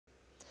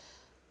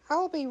I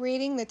will be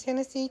reading the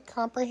Tennessee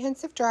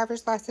Comprehensive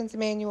Driver's License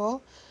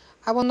Manual.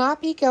 I will not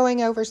be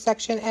going over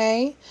Section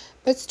A,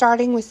 but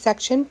starting with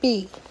Section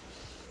B.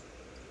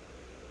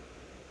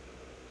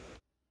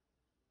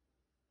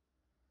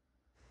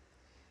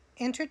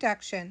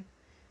 Introduction.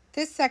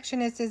 This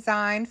section is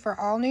designed for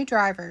all new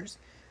drivers.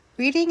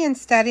 Reading and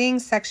studying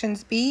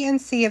Sections B and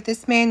C of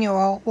this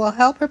manual will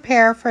help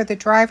prepare for the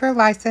driver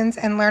license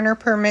and learner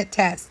permit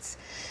tests.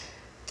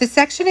 The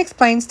section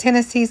explains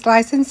Tennessee's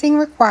licensing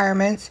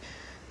requirements,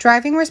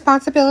 driving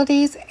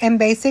responsibilities, and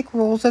basic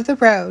rules of the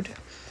road.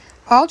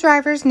 All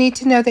drivers need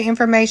to know the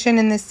information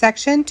in this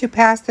section to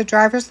pass the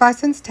driver's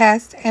license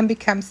test and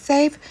become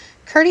safe,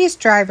 courteous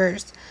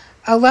drivers.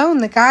 Alone,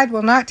 the guide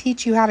will not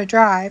teach you how to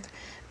drive.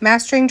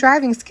 Mastering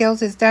driving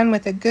skills is done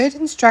with a good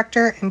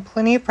instructor and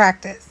plenty of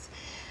practice.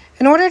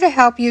 In order to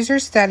help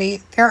users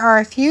study, there are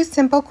a few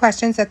simple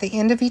questions at the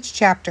end of each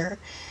chapter.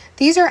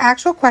 These are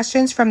actual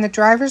questions from the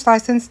driver's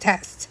license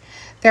test.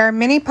 There are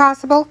many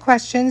possible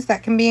questions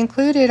that can be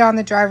included on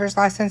the driver's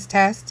license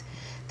test.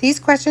 These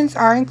questions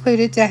are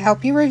included to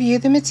help you review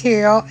the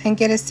material and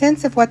get a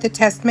sense of what the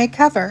test may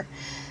cover.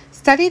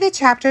 Study the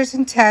chapters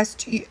and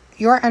test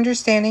your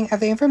understanding of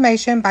the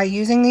information by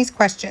using these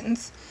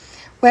questions.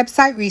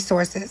 Website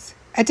resources.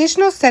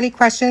 Additional study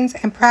questions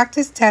and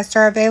practice tests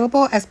are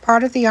available as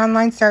part of the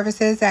online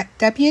services at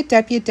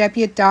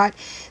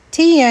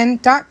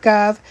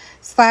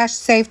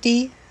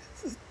www.tn.gov/safety/.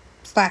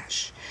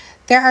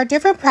 There are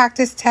different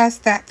practice tests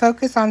that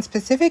focus on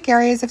specific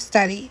areas of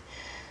study.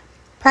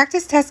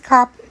 Practice test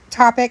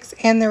topics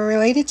and the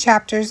related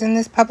chapters in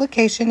this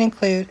publication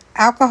include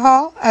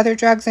Alcohol, Other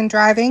Drugs and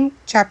Driving,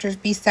 Chapters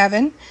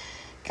B-7,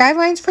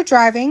 Guidelines for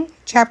Driving,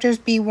 Chapters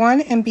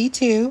B-1 and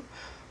B-2,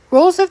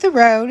 Rules of the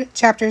Road,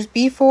 Chapters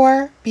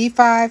B-4,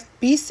 B-5,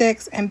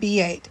 B-6, and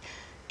B-8,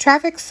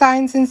 Traffic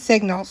Signs and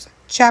Signals,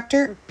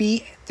 Chapter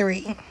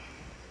B-3.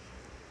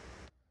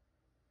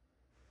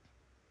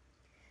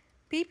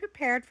 Be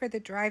prepared for the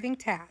driving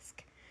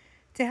task.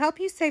 To help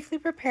you safely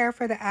prepare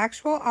for the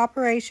actual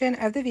operation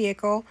of the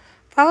vehicle,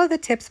 follow the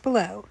tips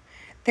below.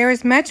 There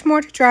is much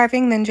more to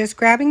driving than just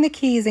grabbing the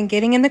keys and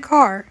getting in the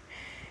car.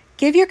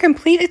 Give your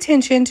complete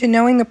attention to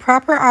knowing the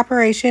proper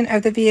operation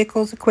of the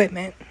vehicle's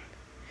equipment.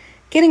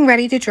 Getting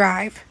ready to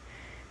drive.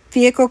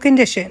 Vehicle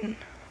condition.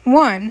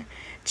 1.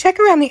 Check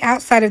around the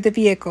outside of the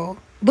vehicle.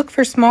 Look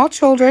for small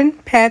children,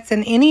 pets,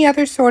 and any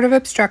other sort of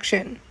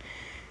obstruction.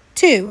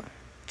 2.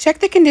 Check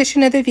the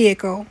condition of the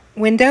vehicle,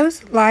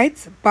 windows,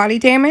 lights, body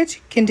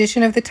damage,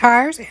 condition of the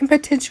tires, and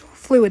potential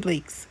fluid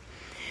leaks.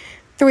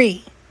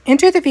 3.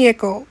 Enter the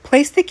vehicle,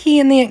 place the key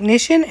in the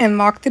ignition, and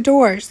lock the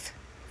doors.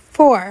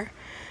 4.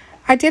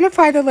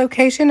 Identify the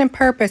location and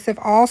purpose of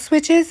all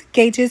switches,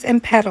 gauges,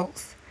 and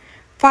pedals.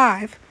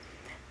 5.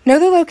 Know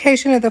the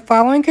location of the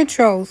following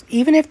controls,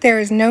 even if there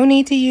is no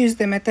need to use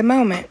them at the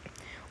moment: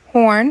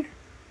 horn,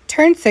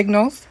 turn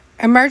signals,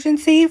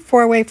 emergency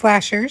four-way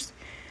flashers,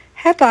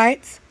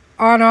 headlights,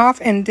 on-off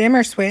and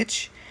dimmer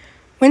switch,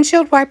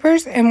 windshield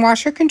wipers and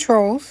washer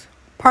controls,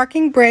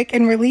 parking brake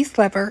and release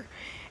lever,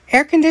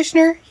 air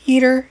conditioner,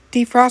 heater,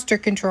 defroster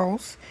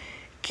controls,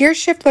 gear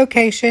shift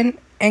location,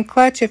 and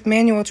clutch if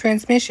manual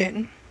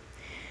transmission.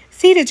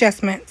 Seat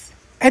adjustments.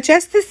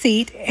 Adjust the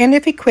seat and,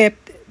 if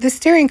equipped, the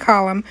steering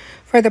column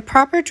for the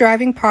proper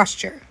driving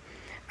posture.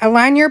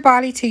 Align your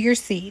body to your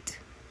seat.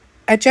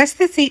 Adjust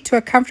the seat to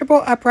a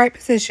comfortable upright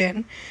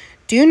position.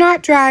 Do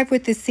not drive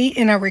with the seat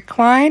in a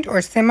reclined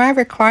or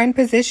semi-reclined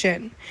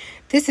position.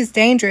 This is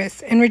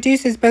dangerous and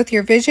reduces both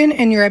your vision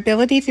and your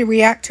ability to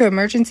react to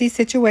emergency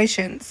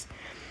situations.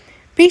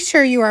 Be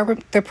sure you are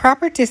the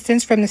proper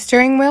distance from the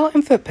steering wheel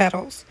and foot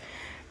pedals.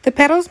 The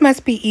pedals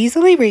must be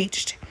easily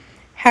reached.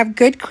 Have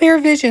good clear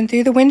vision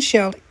through the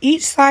windshield,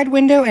 each side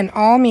window, and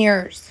all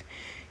mirrors.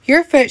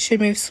 Your foot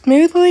should move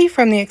smoothly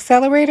from the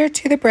accelerator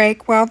to the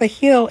brake while the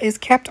heel is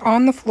kept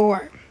on the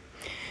floor.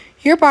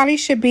 Your body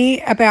should be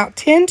about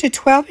 10 to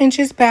 12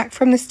 inches back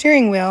from the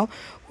steering wheel,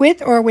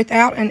 with or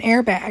without an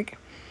airbag.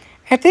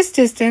 At this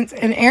distance,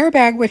 an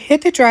airbag would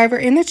hit the driver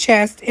in the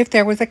chest if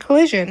there was a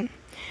collision.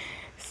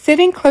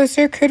 Sitting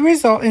closer could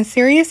result in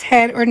serious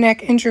head or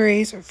neck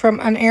injuries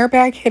from an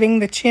airbag hitting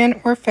the chin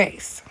or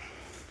face.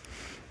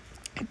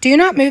 Do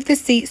not move the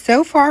seat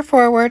so far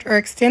forward or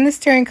extend the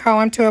steering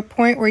column to a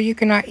point where you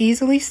cannot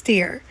easily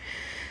steer.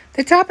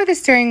 The top of the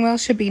steering wheel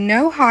should be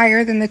no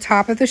higher than the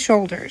top of the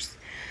shoulders.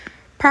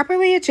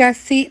 Properly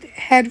adjust seat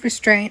head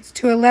restraints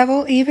to a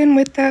level even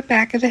with the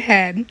back of the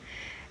head.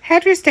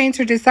 Head restraints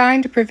are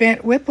designed to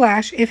prevent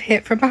whiplash if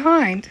hit from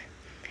behind.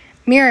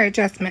 Mirror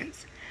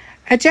adjustments.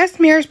 Adjust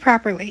mirrors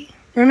properly.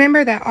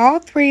 Remember that all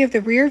 3 of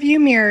the rear view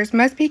mirrors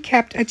must be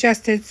kept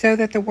adjusted so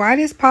that the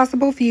widest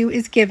possible view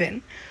is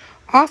given.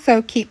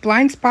 Also, keep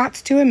blind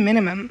spots to a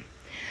minimum.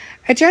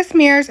 Adjust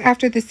mirrors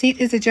after the seat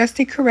is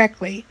adjusted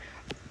correctly.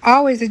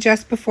 Always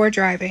adjust before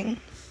driving.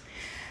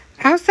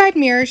 Outside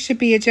mirrors should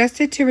be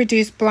adjusted to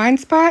reduce blind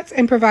spots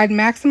and provide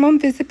maximum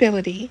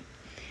visibility.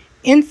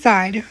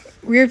 Inside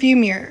rear view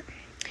mirror.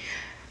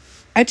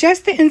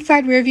 Adjust the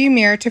inside rear view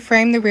mirror to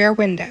frame the rear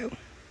window.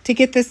 To To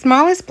get the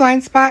smallest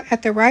blind spot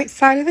at the right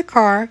side of the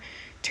car,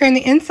 turn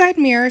the inside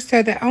mirror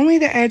so that only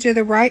the edge of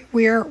the right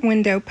rear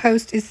window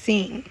post is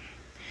seen.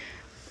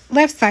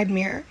 Left side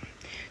mirror.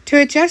 To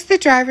adjust the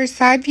driver's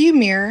side view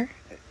mirror,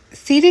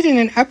 seated in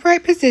an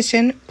upright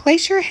position,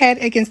 place your head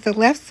against the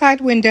left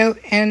side window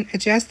and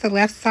adjust the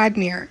left side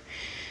mirror.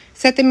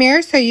 Set the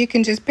mirror so you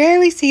can just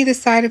barely see the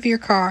side of your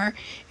car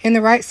in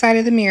the right side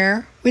of the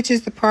mirror, which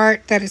is the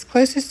part that is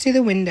closest to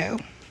the window.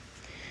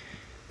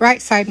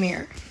 Right side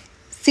mirror.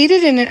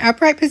 Seated in an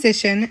upright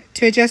position,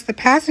 to adjust the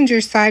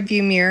passenger side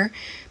view mirror,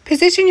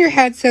 position your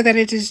head so that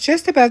it is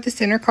just above the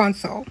center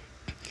console.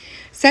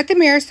 Set the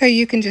mirror so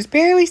you can just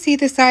barely see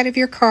the side of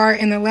your car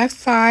in the left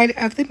side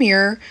of the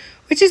mirror,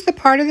 which is the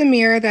part of the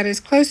mirror that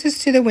is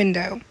closest to the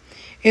window.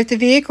 If the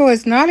vehicle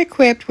is not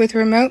equipped with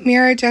remote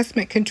mirror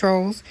adjustment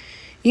controls,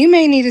 you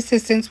may need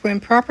assistance when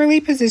properly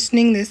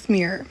positioning this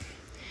mirror.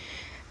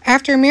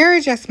 After mirror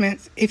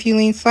adjustments, if you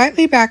lean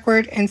slightly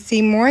backward and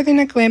see more than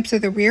a glimpse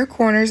of the rear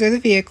corners of the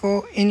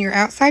vehicle in your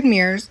outside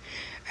mirrors,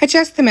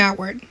 adjust them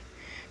outward.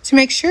 To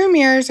make sure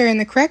mirrors are in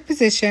the correct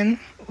position,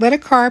 let a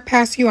car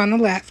pass you on the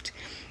left.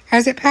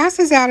 As it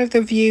passes out of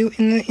the view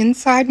in the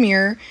inside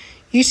mirror,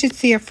 you should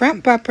see a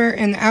front bumper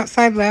in the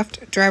outside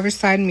left driver's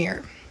side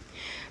mirror.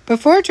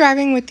 Before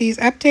driving with these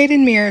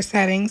updated mirror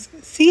settings,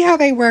 see how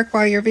they work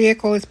while your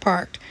vehicle is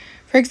parked.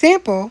 For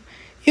example,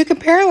 you can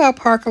parallel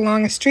park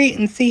along a street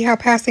and see how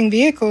passing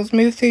vehicles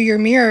move through your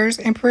mirrors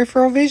and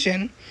peripheral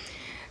vision.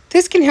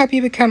 This can help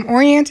you become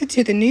oriented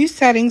to the new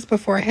settings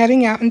before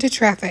heading out into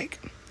traffic.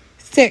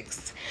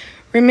 6.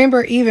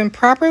 Remember, even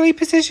properly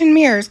positioned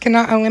mirrors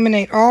cannot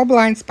eliminate all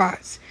blind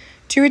spots.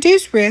 To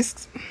reduce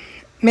risks,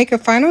 make a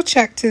final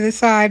check to the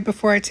side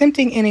before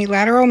attempting any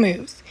lateral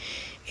moves.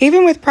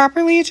 Even with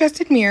properly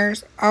adjusted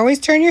mirrors, always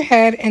turn your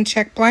head and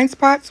check blind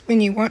spots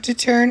when you want to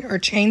turn or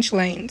change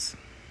lanes.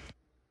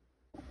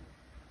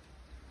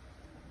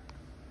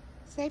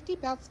 Safety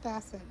belts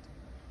fastened.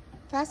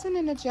 Fasten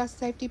and adjust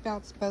safety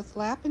belts both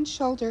lap and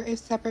shoulder if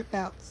separate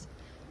belts.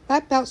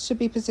 Lap belts should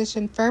be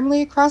positioned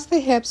firmly across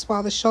the hips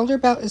while the shoulder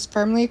belt is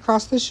firmly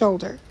across the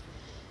shoulder.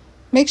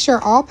 Make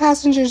sure all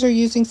passengers are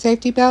using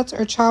safety belts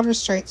or child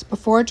restraints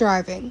before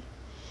driving.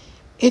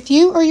 If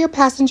you or your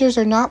passengers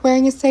are not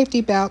wearing a safety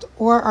belt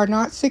or are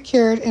not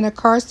secured in a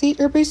car seat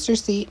or booster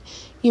seat,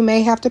 you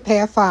may have to pay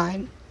a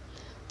fine.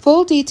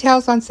 Full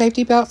details on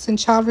safety belts and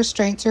child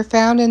restraints are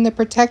found in the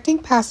Protecting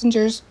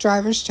Passengers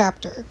Drivers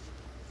chapter.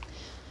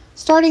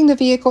 Starting the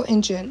vehicle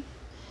engine.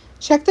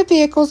 Check the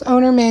vehicle's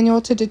owner manual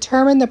to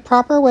determine the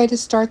proper way to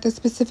start the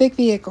specific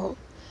vehicle.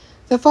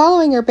 The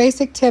following are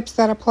basic tips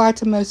that apply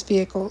to most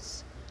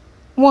vehicles.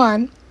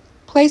 1.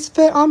 Place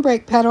foot on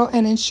brake pedal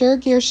and ensure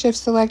gear shift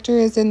selector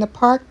is in the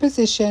park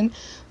position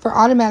for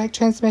automatic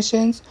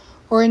transmissions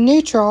or in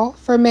neutral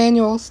for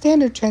manual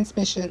standard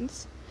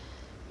transmissions.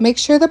 Make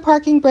sure the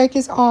parking brake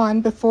is on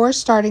before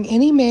starting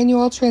any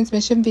manual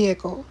transmission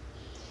vehicle.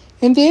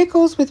 In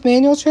vehicles with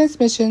manual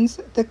transmissions,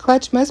 the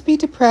clutch must be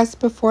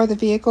depressed before the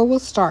vehicle will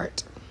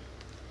start.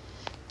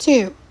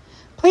 2.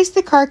 Place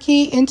the car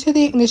key into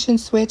the ignition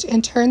switch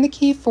and turn the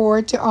key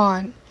forward to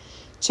on.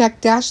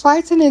 Check dash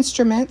lights and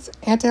instruments,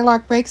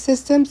 anti-lock brake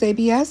systems,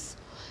 ABS,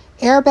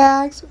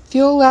 airbags,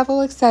 fuel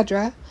level,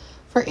 etc.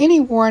 for any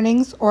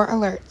warnings or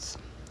alerts.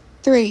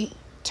 3.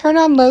 Turn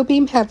on low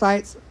beam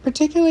headlights,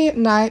 particularly at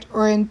night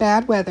or in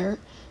bad weather.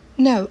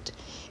 Note,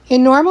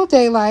 in normal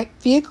daylight,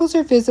 vehicles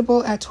are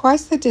visible at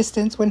twice the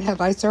distance when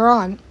headlights are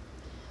on.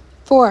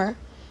 4.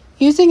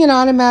 Using an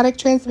automatic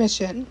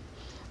transmission.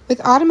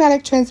 With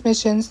automatic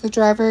transmissions, the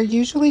driver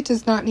usually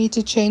does not need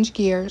to change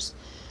gears.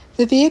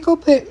 The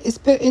vehicle is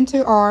put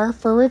into R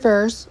for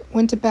reverse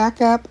when to back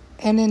up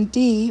and in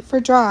D for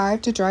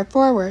drive to drive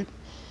forward.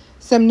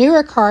 Some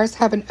newer cars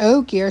have an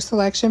O gear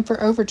selection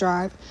for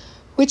overdrive,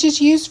 which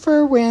is used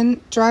for when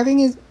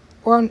driving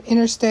on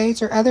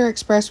interstates or other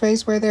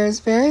expressways where there is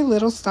very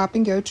little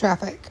stop-and-go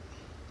traffic.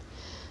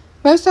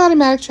 Most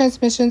automatic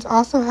transmissions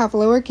also have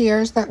lower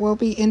gears that will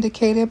be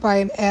indicated by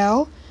an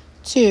L,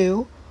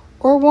 2,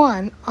 or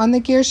 1 on the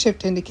gear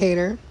shift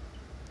indicator.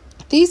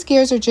 These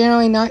gears are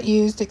generally not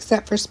used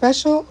except for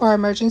special or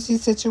emergency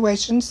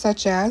situations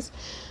such as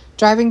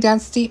driving down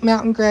steep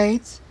mountain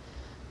grades,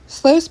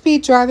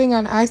 slow-speed driving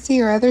on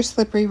icy or other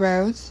slippery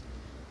roads,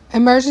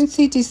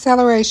 emergency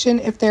deceleration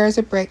if there is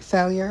a brake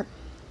failure.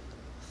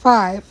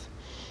 5.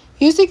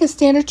 Using a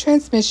standard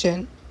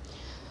transmission.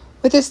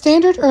 With a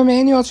standard or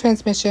manual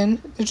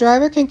transmission, the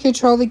driver can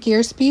control the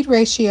gear speed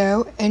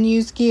ratio and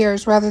use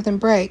gears rather than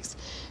brakes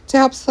to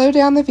help slow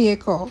down the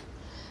vehicle.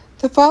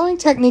 The following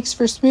techniques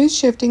for smooth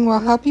shifting will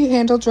help you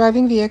handle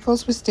driving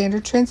vehicles with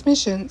standard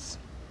transmissions.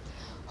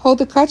 Hold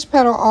the clutch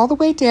pedal all the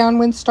way down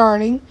when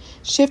starting,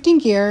 shifting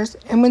gears,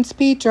 and when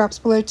speed drops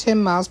below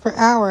 10 miles per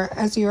hour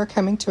as you are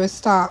coming to a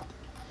stop.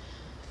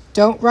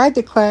 Don't ride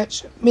the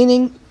clutch,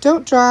 meaning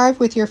don't drive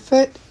with your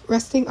foot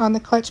resting on the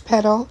clutch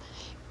pedal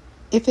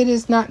if it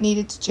is not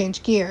needed to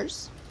change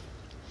gears.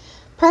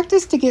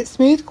 Practice to get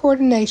smooth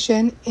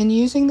coordination in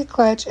using the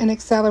clutch and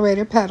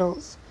accelerator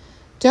pedals.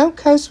 Don't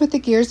coast with the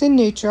gears in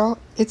neutral,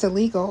 it's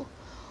illegal,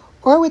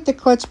 or with the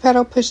clutch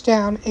pedal pushed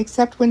down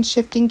except when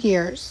shifting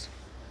gears.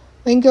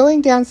 When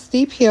going down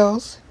steep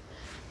hills,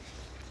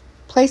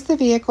 place the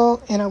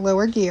vehicle in a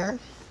lower gear.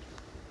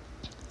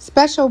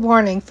 Special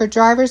warning for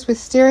drivers with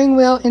steering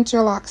wheel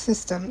interlock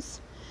systems.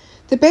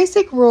 The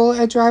basic rule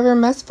a driver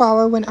must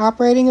follow when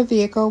operating a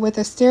vehicle with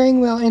a steering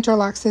wheel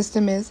interlock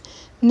system is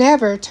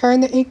never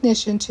turn the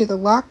ignition to the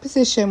lock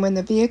position when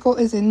the vehicle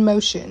is in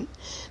motion.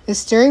 The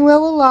steering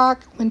wheel will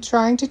lock when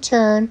trying to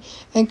turn,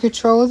 and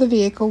control of the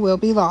vehicle will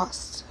be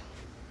lost.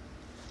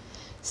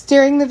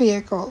 Steering the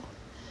vehicle.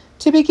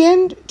 To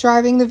begin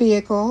driving the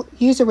vehicle,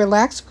 use a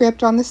relaxed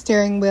grip on the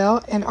steering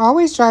wheel and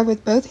always drive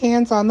with both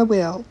hands on the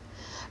wheel.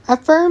 A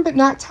firm but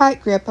not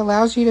tight grip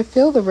allows you to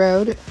feel the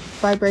road,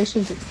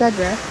 vibrations,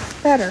 etc.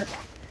 better.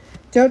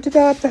 Don't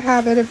develop the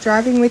habit of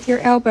driving with your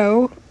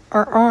elbow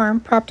or arm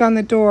propped on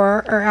the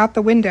door or out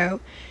the window.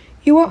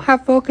 You won't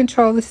have full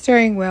control of the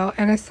steering wheel,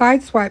 and a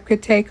side swipe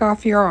could take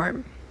off your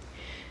arm.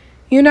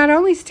 You not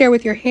only steer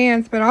with your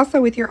hands but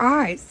also with your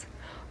eyes.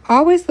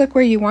 Always look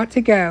where you want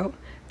to go.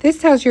 This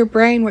tells your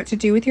brain what to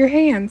do with your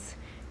hands.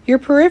 Your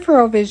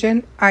peripheral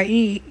vision,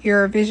 i.e.,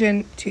 your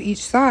vision to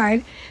each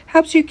side,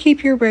 helps you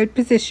keep your road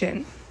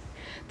position.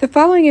 The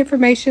following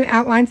information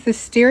outlines the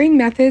steering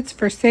methods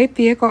for safe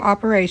vehicle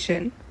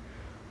operation.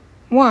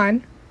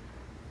 1.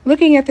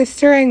 Looking at the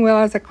steering wheel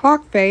as a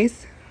clock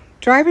face,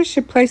 drivers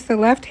should place the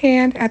left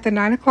hand at the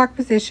 9 o'clock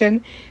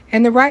position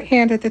and the right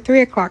hand at the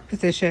 3 o'clock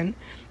position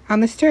on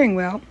the steering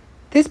wheel.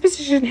 This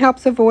position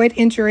helps avoid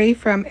injury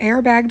from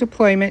airbag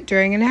deployment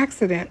during an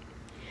accident.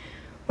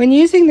 When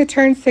using the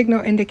turn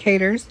signal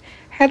indicators,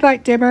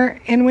 headlight dimmer,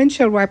 and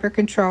windshield wiper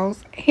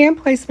controls, hand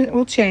placement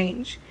will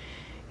change.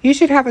 You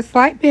should have a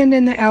slight bend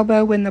in the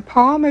elbow when the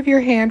palm of your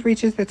hand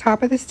reaches the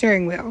top of the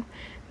steering wheel.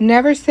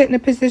 Never sit in a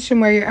position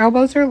where your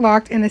elbows are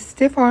locked in a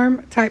stiff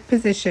arm type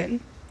position.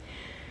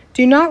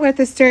 Do not let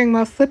the steering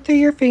wheel slip through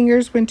your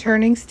fingers when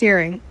turning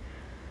steering.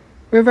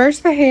 Reverse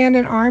the hand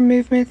and arm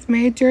movements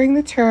made during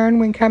the turn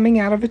when coming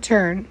out of a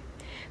turn.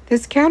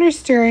 This counter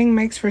steering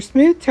makes for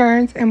smooth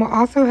turns and will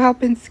also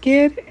help in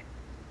skid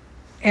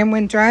and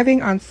when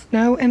driving on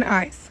snow and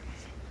ice.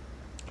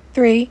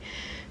 3.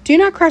 Do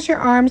not cross your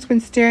arms when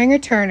steering or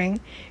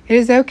turning. It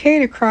is okay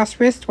to cross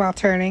wrists while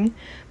turning,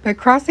 but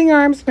crossing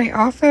arms may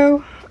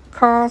also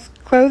cause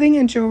clothing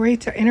and jewelry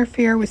to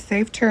interfere with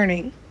safe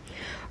turning.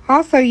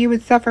 Also, you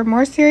would suffer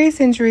more serious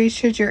injuries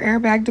should your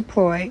airbag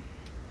deploy.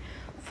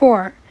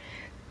 4.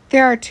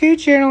 There are 2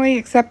 generally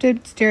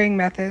accepted steering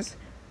methods: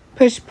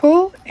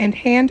 push-pull and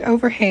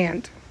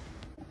hand-over-hand.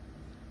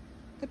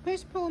 The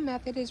push-pull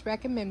method is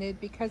recommended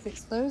because it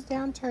slows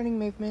down turning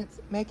movements,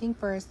 making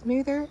for a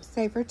smoother,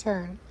 safer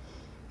turn.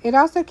 It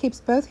also keeps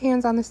both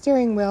hands on the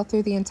steering wheel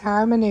through the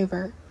entire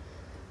maneuver.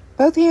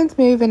 Both hands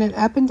move in an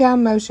up and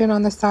down motion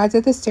on the sides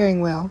of the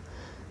steering wheel,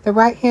 the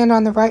right hand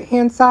on the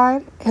right-hand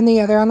side and the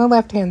other on the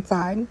left-hand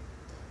side.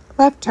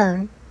 Left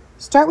turn.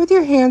 Start with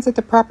your hands at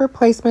the proper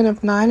placement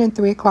of 9 and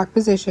 3 o'clock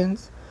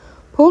positions.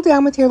 Pull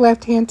down with your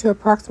left hand to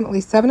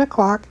approximately 7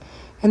 o'clock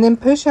and then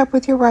push up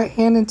with your right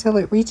hand until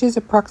it reaches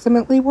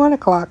approximately 1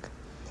 o'clock.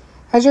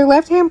 As your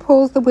left hand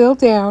pulls the wheel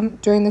down,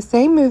 during the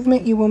same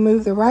movement you will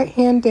move the right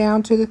hand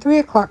down to the 3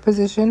 o'clock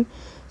position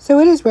so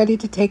it is ready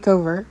to take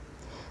over.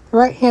 The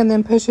right hand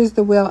then pushes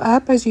the wheel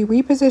up as you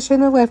reposition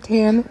the left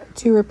hand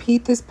to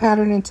repeat this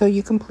pattern until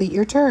you complete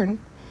your turn.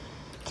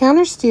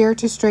 Counter steer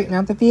to straighten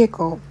out the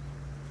vehicle.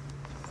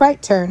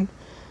 Right turn.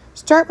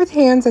 Start with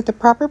hands at the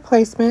proper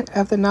placement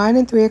of the 9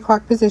 and 3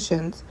 o'clock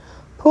positions.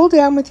 Pull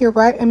down with your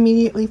right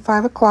immediately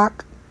 5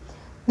 o'clock.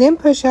 Then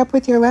push up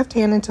with your left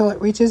hand until it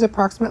reaches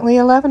approximately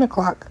 11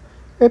 o'clock.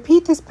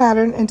 Repeat this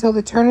pattern until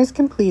the turn is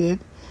completed.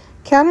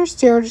 Counter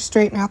steer to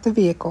straighten out the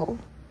vehicle.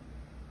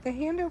 The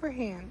hand over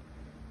hand.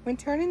 When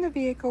turning the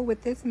vehicle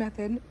with this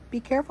method, be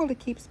careful to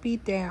keep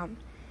speed down.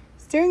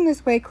 Steering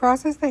this way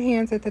crosses the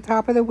hands at the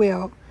top of the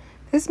wheel.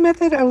 This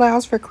method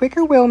allows for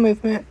quicker wheel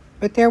movement,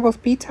 but there will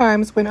be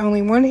times when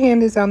only one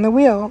hand is on the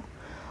wheel.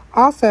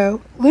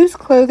 Also, loose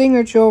clothing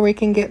or jewelry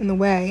can get in the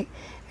way,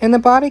 and the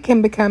body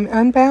can become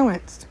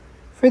unbalanced.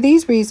 For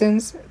these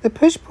reasons, the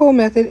push-pull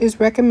method is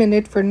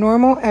recommended for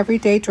normal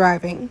everyday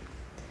driving.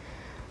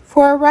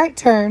 For a right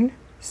turn,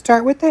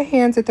 start with the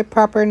hands at the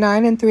proper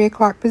 9 and 3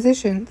 o'clock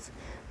positions.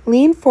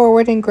 Lean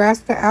forward and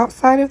grasp the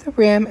outside of the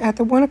rim at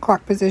the 1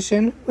 o'clock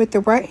position with the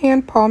right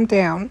hand palm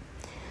down.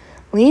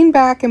 Lean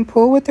back and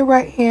pull with the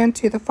right hand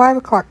to the 5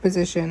 o'clock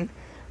position.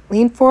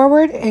 Lean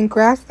forward and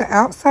grasp the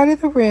outside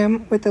of the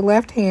rim with the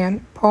left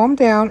hand, palm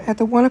down at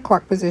the 1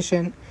 o'clock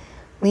position.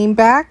 Lean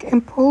back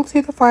and pull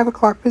to the 5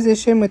 o'clock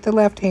position with the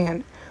left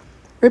hand.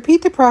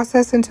 Repeat the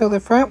process until the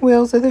front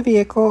wheels of the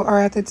vehicle are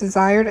at the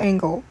desired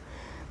angle.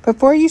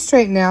 Before you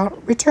straighten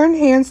out, return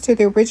hands to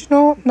the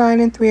original 9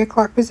 and 3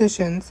 o'clock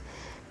positions.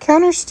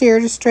 Counter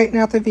steer to straighten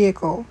out the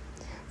vehicle.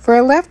 For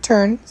a left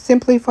turn,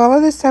 simply follow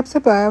the steps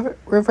above,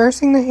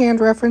 reversing the hand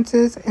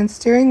references and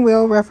steering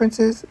wheel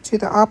references to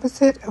the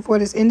opposite of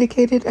what is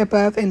indicated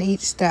above in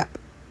each step.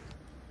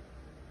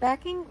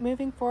 Backing,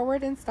 moving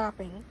forward, and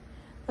stopping.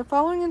 The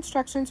following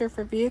instructions are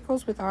for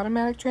vehicles with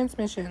automatic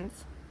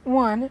transmissions.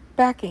 1.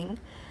 Backing.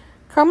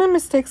 Common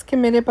mistakes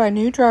committed by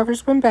new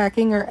drivers when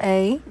backing are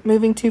A.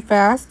 Moving too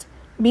fast,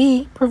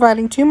 B.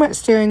 Providing too much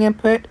steering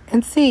input,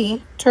 and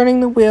C.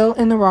 Turning the wheel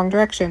in the wrong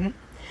direction.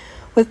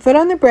 With foot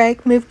on the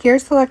brake, move gear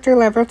selector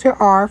lever to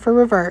R for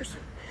reverse.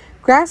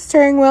 Grasp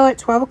steering wheel at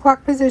 12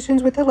 o'clock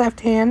positions with the left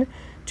hand,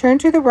 turn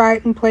to the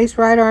right and place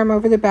right arm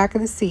over the back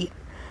of the seat.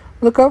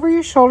 Look over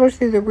your shoulder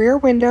through the rear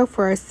window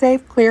for a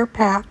safe, clear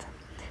path.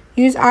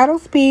 Use idle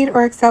speed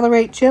or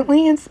accelerate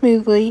gently and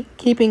smoothly,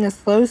 keeping a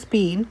slow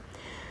speed.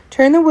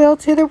 Turn the wheel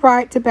to the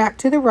right to back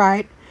to the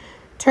right.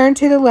 Turn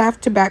to the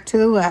left to back to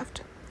the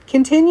left.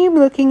 Continue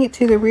looking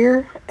to the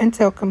rear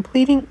until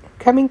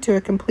coming to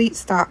a complete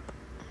stop.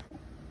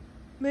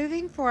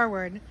 Moving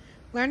forward,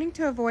 learning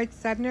to avoid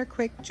sudden or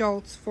quick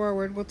jolts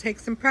forward will take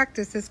some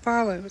practice as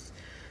follows.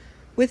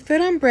 With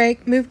foot on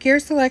brake, move gear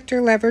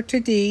selector lever to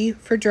D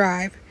for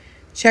drive.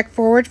 Check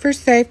forward for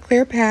safe,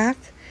 clear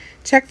path.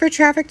 Check for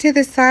traffic to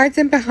the sides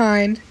and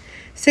behind.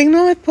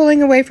 Signal if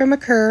pulling away from a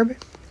curb.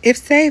 If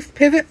safe,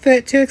 pivot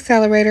foot to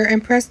accelerator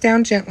and press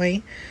down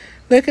gently.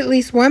 Look at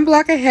least one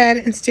block ahead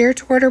and steer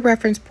toward a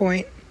reference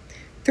point.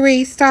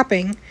 3.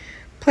 Stopping.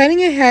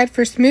 Planning ahead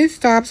for smooth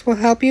stops will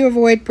help you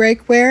avoid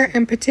brake wear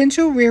and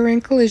potential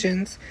rear-end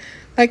collisions.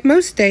 Like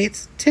most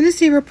states,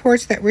 Tennessee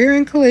reports that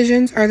rear-end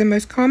collisions are the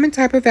most common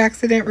type of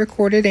accident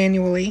recorded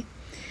annually.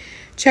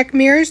 Check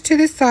mirrors to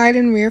the side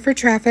and rear for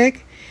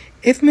traffic.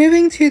 If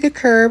moving to the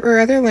curb or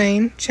other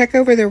lane, check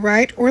over the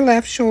right or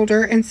left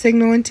shoulder and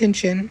signal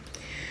intention.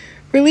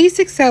 Release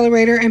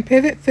accelerator and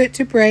pivot foot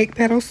to brake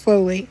pedal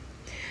slowly.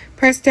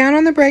 Press down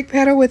on the brake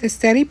pedal with a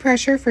steady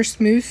pressure for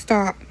smooth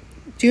stop.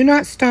 Do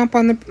not stomp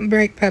on the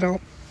brake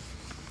pedal.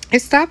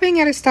 If stopping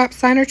at a stop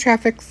sign or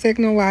traffic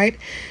signal light,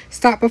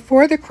 stop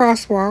before the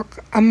crosswalk,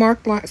 a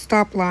marked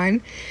stop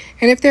line,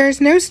 and if there is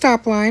no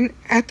stop line,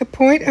 at the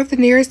point of the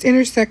nearest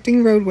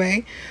intersecting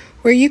roadway,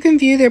 where you can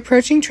view the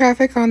approaching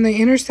traffic on the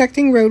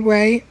intersecting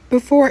roadway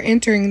before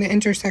entering the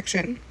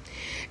intersection.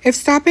 If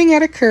stopping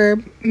at a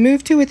curb,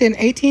 move to within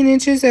 18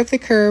 inches of the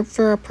curb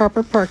for a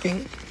proper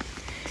parking.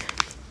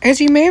 As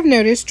you may have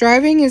noticed,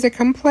 driving is a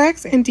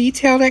complex and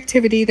detailed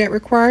activity that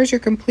requires your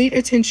complete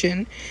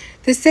attention.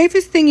 The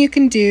safest thing you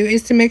can do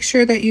is to make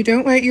sure that you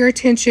don't let your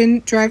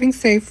attention driving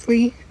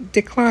safely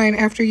decline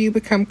after you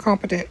become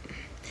competent.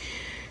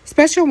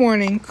 Special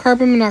warning: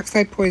 carbon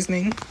monoxide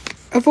poisoning.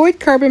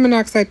 Avoid carbon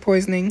monoxide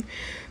poisoning.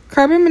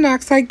 Carbon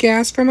monoxide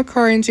gas from a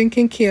car engine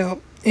can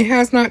kill. It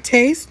has not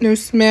taste, no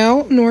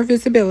smell, nor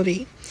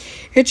visibility.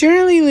 It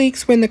generally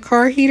leaks when the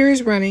car heater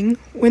is running,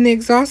 when the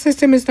exhaust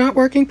system is not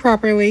working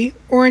properly,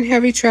 or in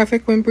heavy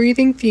traffic when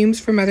breathing fumes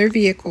from other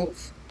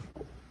vehicles.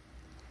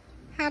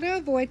 How to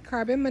avoid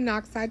carbon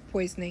monoxide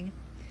poisoning.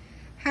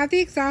 Have the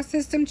exhaust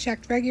system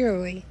checked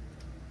regularly.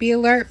 Be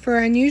alert for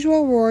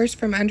unusual roars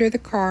from under the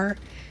car.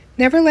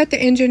 Never let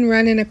the engine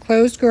run in a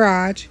closed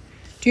garage.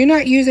 Do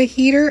not use a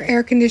heater,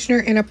 air conditioner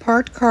in a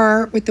parked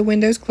car with the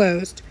windows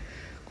closed.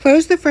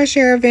 Close the fresh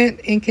air vent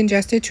in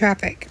congested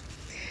traffic.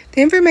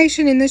 The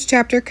information in this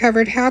chapter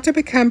covered how to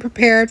become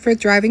prepared for a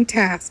driving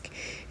task.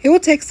 It will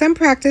take some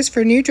practice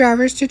for new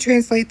drivers to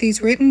translate these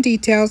written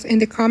details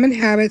into common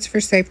habits for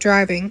safe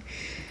driving.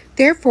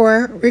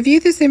 Therefore,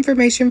 review this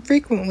information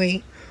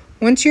frequently.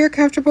 Once you are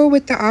comfortable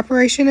with the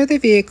operation of the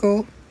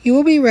vehicle, you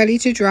will be ready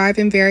to drive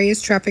in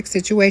various traffic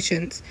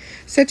situations,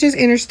 such as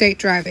interstate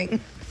driving.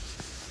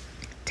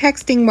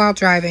 Texting while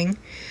driving.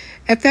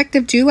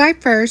 Effective July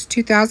 1st,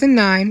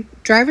 2009,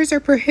 drivers are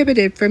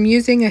prohibited from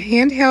using a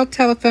handheld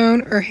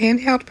telephone or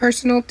handheld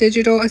personal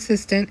digital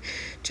assistant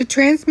to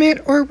transmit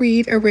or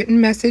read a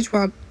written message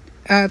while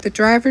the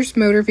driver's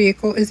motor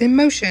vehicle is in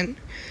motion.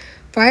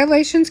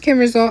 Violations can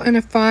result in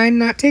a fine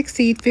not to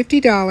exceed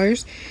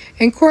 $50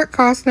 and court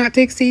costs not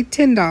to exceed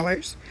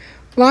 $10.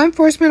 Law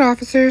enforcement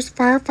officers,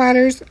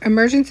 firefighters,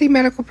 emergency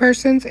medical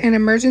persons, and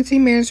emergency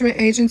management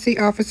agency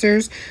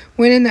officers,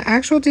 when in the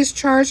actual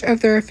discharge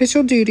of their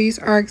official duties,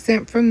 are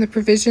exempt from the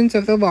provisions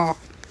of the law.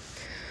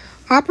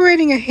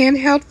 Operating a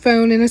handheld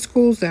phone in a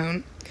school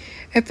zone.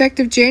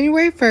 Effective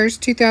January 1st,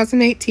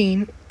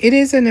 2018, it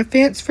is an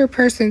offense for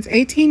persons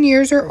 18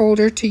 years or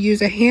older to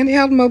use a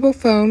handheld mobile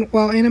phone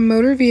while in a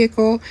motor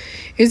vehicle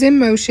is in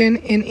motion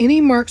in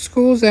any marked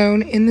school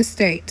zone in the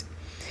state,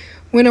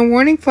 when a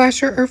warning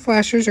flasher or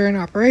flashers are in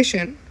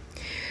operation.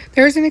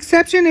 There is an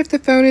exception if the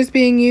phone is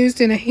being used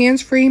in a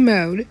hands-free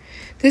mode.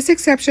 This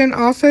exception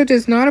also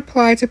does not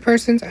apply to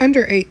persons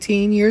under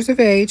 18 years of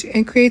age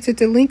and creates a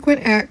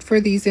delinquent act for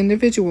these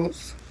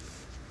individuals.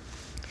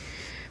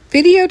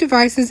 Video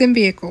devices in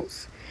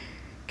vehicles.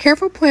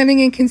 Careful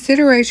planning and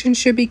consideration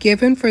should be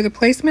given for the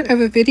placement of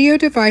a video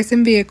device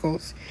in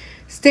vehicles.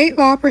 State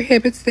law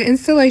prohibits the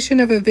installation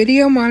of a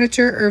video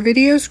monitor or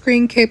video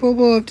screen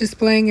capable of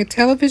displaying a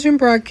television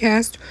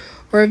broadcast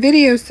or a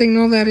video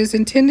signal that is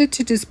intended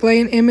to display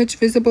an image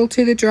visible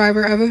to the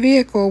driver of a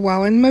vehicle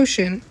while in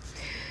motion.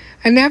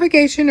 A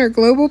navigation or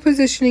global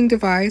positioning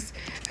device,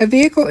 a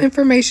vehicle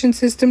information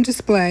system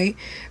display,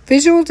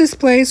 visual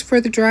displays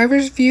for the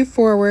driver's view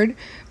forward,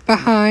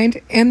 behind,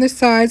 and the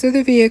sides of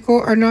the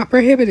vehicle are not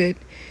prohibited.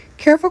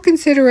 Careful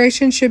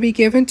consideration should be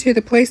given to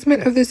the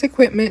placement of this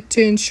equipment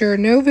to ensure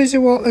no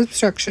visual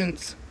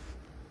obstructions.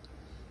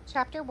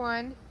 Chapter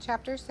 1,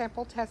 Chapter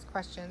Sample Test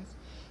Questions.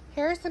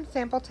 Here are some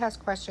sample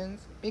test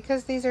questions.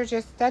 Because these are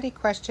just study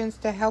questions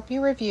to help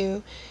you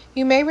review,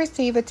 you may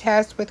receive a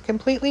test with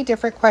completely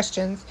different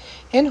questions,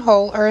 in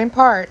whole or in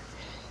part.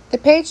 The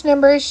page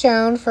number is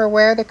shown for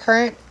where the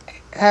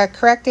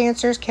correct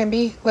answers can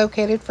be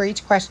located for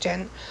each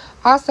question.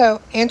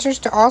 Also, answers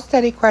to all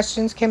study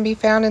questions can be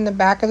found in the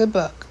back of the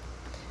book.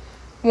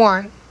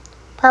 1.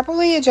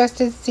 Properly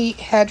adjusted seat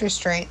head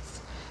restraints.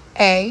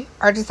 A.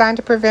 Are designed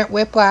to prevent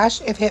whiplash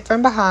if hit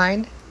from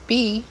behind.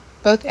 B.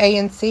 Both A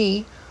and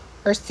C.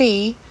 Or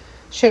C.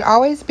 Should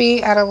always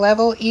be at a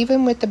level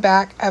even with the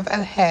back of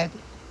a head.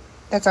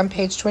 That's on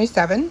page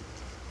 27.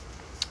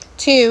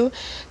 2.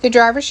 The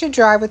driver should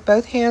drive with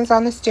both hands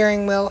on the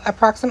steering wheel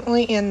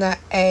approximately in the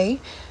A.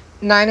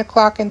 9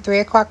 o'clock and 3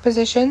 o'clock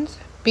positions.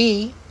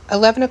 B.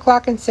 11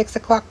 o'clock and 6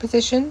 o'clock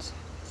positions.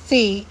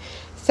 C.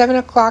 7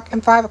 o'clock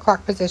and 5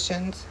 o'clock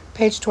positions.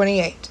 Page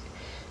 28.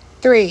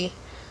 3.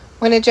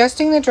 When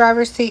adjusting the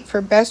driver's seat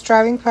for best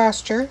driving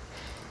posture,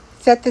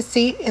 set the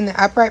seat in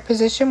the upright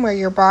position where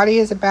your body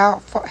is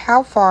about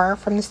how far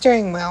from the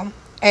steering wheel.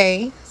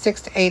 A.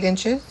 6 to 8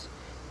 inches.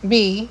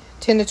 B.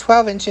 10 to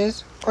 12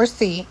 inches. Or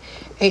C.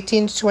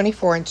 18 to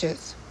 24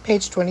 inches.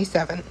 Page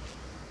 27.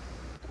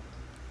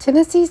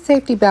 Tennessee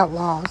safety belt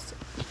laws.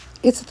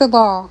 It's the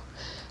law.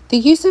 The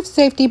use of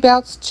safety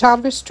belts,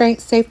 child restraint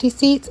safety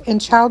seats,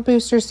 and child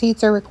booster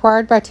seats are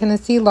required by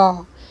Tennessee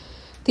law.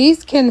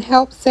 These can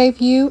help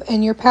save you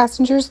and your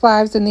passengers'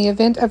 lives in the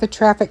event of a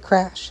traffic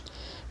crash.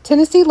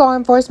 Tennessee law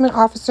enforcement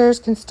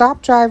officers can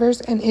stop drivers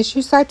and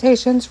issue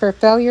citations for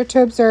failure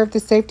to observe the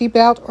safety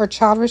belt or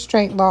child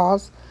restraint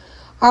laws.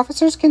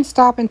 Officers can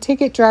stop and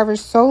ticket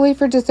drivers solely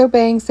for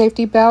disobeying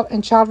safety belt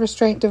and child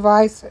restraint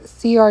device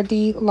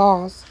 (CRD)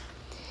 laws.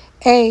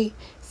 A.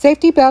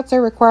 Safety belts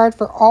are required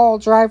for all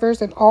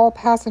drivers and all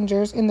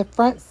passengers in the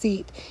front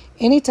seat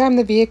anytime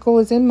the vehicle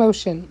is in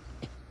motion.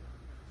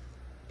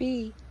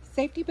 B.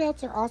 Safety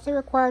belts are also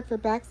required for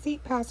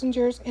backseat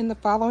passengers in the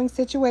following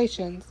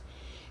situations.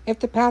 If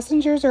the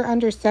passengers are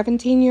under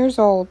 17 years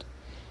old.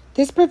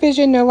 This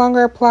provision no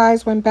longer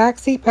applies when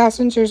backseat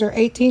passengers are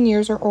 18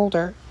 years or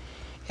older.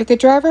 If the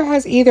driver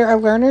has either a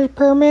learner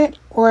permit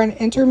or an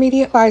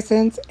intermediate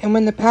license, and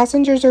when the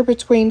passengers are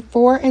between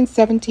 4 and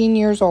 17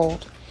 years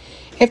old.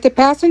 If the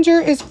passenger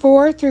is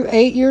 4 through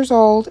 8 years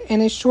old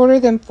and is shorter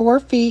than 4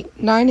 feet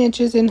 9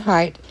 inches in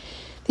height,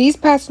 these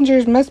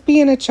passengers must be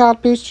in a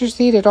child booster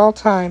seat at all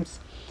times.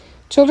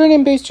 Children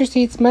in booster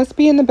seats must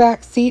be in the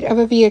back seat of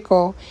a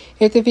vehicle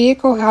if the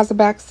vehicle has a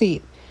back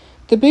seat.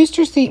 The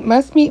booster seat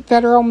must meet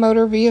federal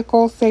motor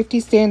vehicle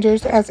safety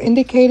standards as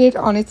indicated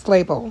on its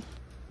label.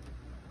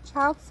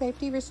 Child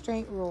safety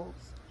restraint rules.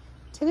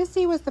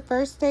 Tennessee was the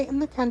first state in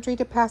the country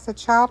to pass a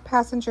child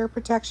passenger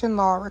protection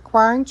law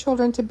requiring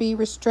children to be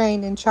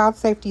restrained in child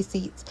safety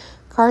seats,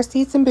 car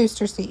seats, and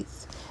booster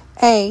seats.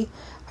 A.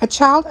 A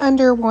child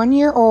under 1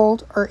 year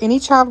old or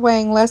any child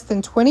weighing less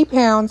than 20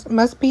 pounds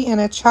must be in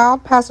a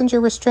child passenger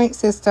restraint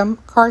system,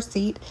 car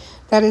seat,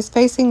 that is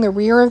facing the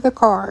rear of the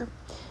car.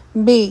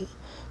 B.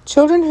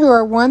 Children who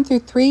are 1 through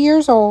 3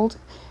 years old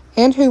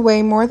and who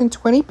weigh more than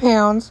 20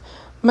 pounds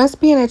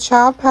must be in a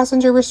child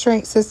passenger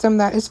restraint system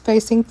that is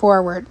facing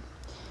forward.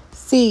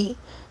 C.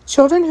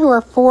 Children who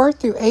are 4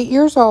 through 8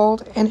 years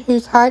old and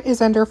whose height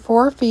is under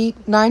 4 feet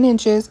 9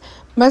 inches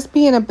must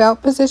be in a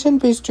belt position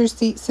booster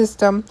seat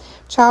system,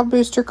 child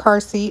booster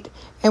car seat,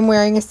 and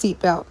wearing a seat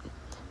belt.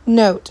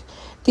 Note,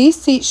 these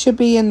seats should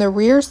be in the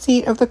rear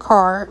seat of the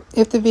car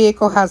if the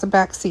vehicle has a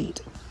back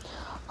seat.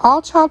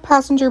 All child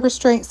passenger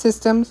restraint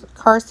systems,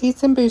 car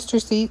seats, and booster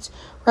seats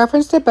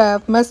referenced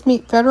above must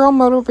meet federal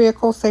motor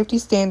vehicle safety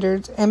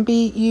standards and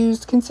be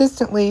used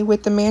consistently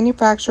with the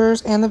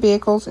manufacturer's and the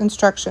vehicle's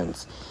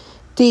instructions.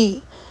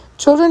 D.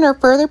 Children are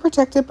further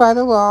protected by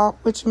the law,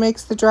 which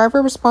makes the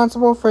driver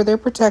responsible for their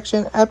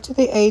protection up to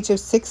the age of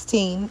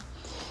 16.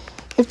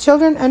 If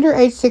children under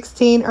age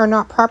 16 are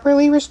not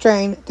properly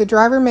restrained, the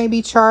driver may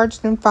be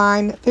charged and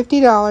fined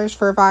 $50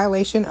 for a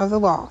violation of the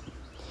law.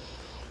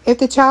 If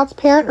the child's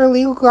parent or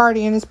legal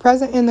guardian is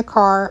present in the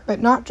car but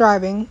not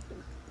driving,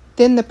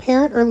 then the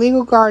parent or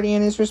legal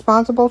guardian is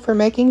responsible for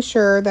making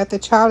sure that the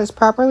child is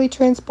properly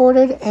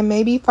transported and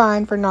may be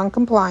fined for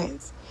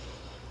noncompliance.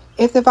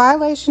 If the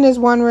violation is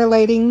one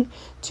relating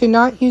to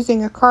not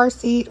using a car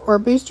seat or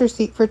booster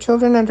seat for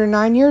children under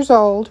 9 years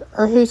old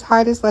or whose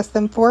height is less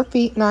than 4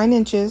 feet 9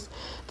 inches,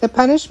 the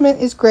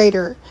punishment is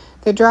greater.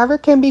 The driver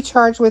can be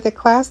charged with a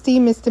Class D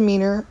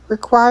misdemeanor,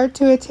 required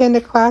to attend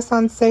a class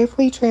on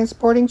safely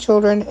transporting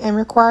children, and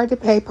required to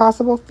pay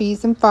possible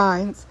fees and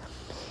fines.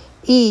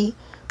 E.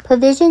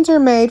 Provisions are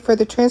made for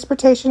the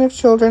transportation of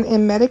children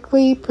in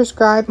medically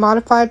prescribed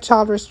modified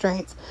child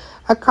restraints.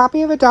 A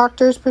copy of a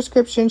doctor's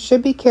prescription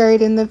should be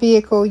carried in the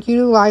vehicle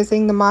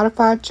utilizing the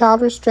modified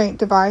child restraint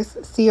device,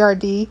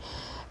 CRD,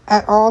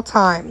 at all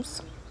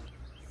times.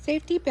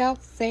 Safety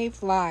belts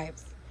save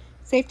lives.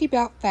 Safety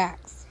belt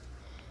facts.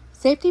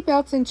 Safety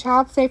belts and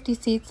child safety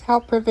seats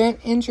help prevent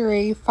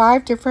injury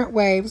 5 different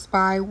ways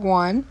by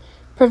 1.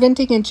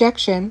 Preventing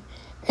ejection.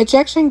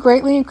 Ejection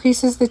greatly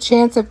increases the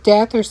chance of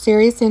death or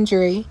serious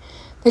injury.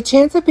 The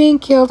chance of being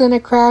killed in a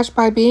crash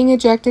by being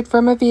ejected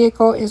from a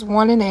vehicle is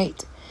 1 in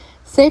 8.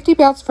 Safety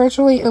belts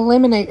virtually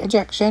eliminate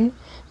ejection.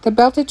 The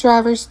belted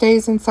driver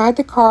stays inside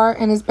the car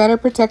and is better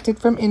protected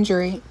from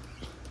injury.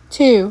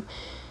 2.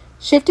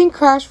 Shifting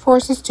crash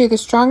forces to the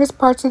strongest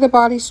parts of the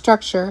body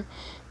structure.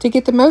 To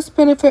get the most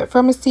benefit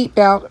from a seat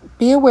belt,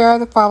 be aware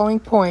of the following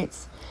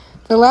points.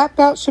 The lap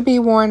belt should be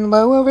worn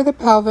low over the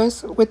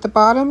pelvis, with the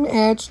bottom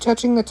edge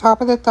touching the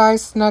top of the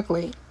thighs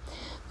snugly.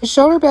 The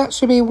shoulder belt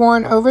should be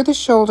worn over the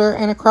shoulder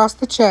and across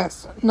the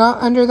chest,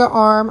 not under the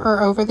arm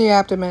or over the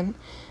abdomen.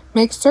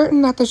 Make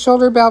certain that the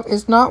shoulder belt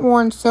is not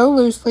worn so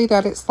loosely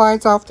that it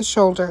slides off the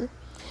shoulder.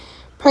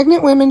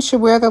 Pregnant women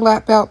should wear the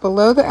lap belt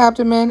below the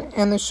abdomen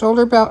and the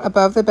shoulder belt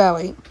above the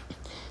belly.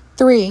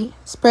 3.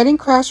 Spreading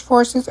crash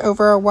forces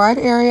over a wide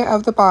area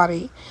of the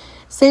body.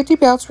 Safety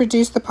belts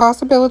reduce the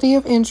possibility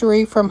of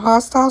injury from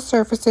hostile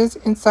surfaces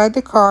inside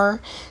the car,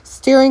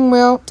 steering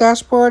wheel,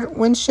 dashboard,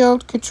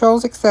 windshield,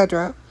 controls,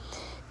 etc.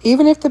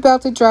 Even if the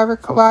belted driver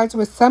collides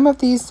with some of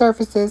these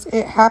surfaces,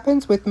 it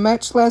happens with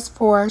much less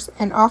force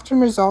and often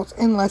results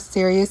in less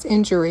serious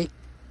injury.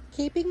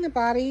 Keeping the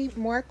body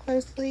more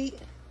closely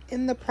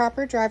in the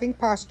proper driving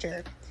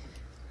posture.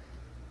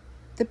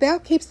 The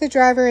belt keeps the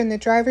driver in the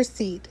driver's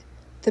seat.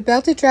 The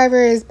belted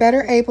driver is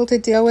better able to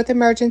deal with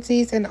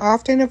emergencies and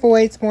often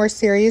avoids more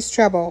serious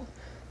trouble.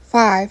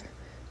 5.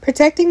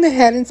 Protecting the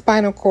head and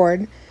spinal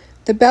cord.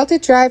 The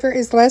belted driver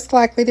is less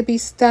likely to be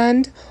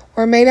stunned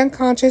or made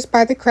unconscious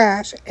by the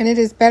crash, and it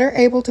is better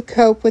able to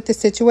cope with the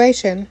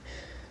situation.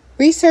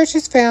 Research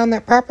has found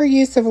that proper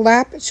use of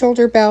lap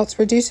shoulder belts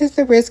reduces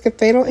the risk of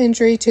fatal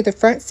injury to the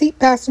front seat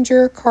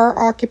passenger car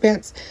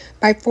occupants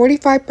by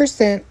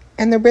 45%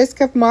 and the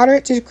risk of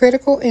moderate to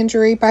critical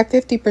injury by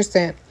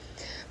 50%.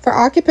 For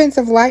occupants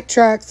of light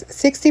trucks,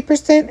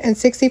 60% and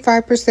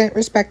 65%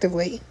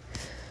 respectively.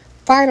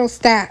 Vital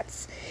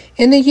stats.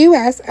 In the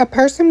U.S., a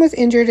person was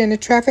injured in a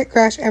traffic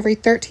crash every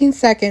 13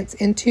 seconds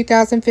in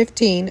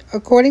 2015,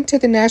 according to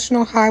the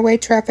National Highway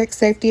Traffic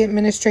Safety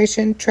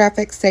Administration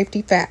Traffic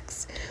Safety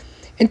Facts.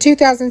 In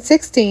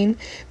 2016,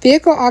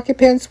 vehicle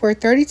occupants were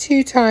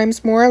 32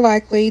 times more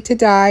likely to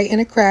die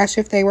in a crash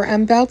if they were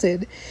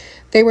unbelted.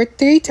 They were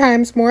 3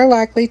 times more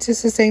likely to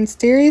sustain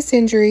serious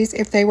injuries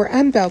if they were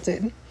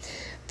unbelted.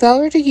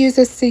 Failure to use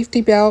a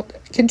safety belt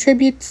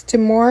contributes to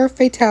more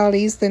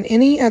fatalities than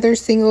any other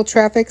single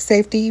traffic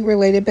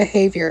safety-related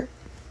behavior.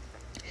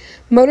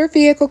 Motor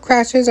vehicle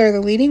crashes are the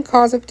leading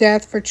cause of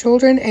death for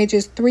children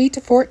ages 3 to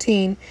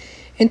 14.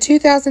 In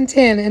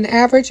 2010, an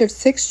average of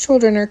 6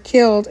 children are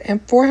killed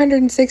and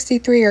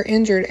 463 are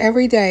injured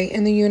every day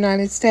in the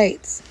United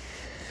States.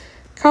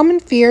 Common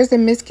fears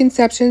and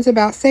misconceptions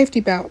about safety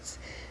belts.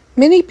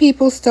 Many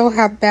people still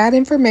have bad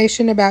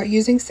information about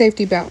using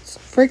safety belts.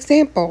 For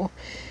example,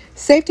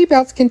 safety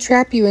belts can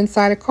trap you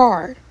inside a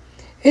car.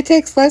 It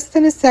takes less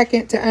than a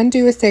second to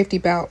undo a safety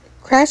belt.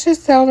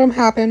 Crashes seldom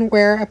happen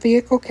where a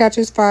vehicle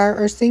catches fire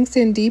or sinks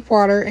in deep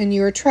water and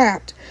you are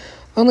trapped.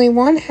 Only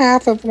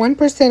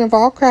 0.5% of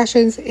all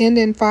crashes end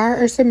in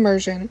fire or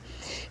submersion.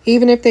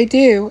 Even if they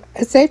do,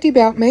 a safety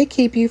belt may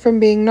keep you from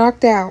being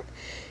knocked out.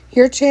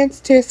 Your chance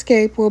to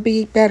escape will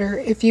be better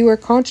if you are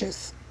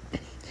conscious.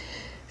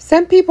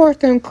 Some people are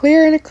thrown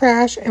clear in a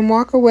crash and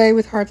walk away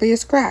with hardly a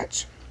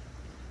scratch.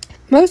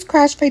 Most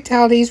crash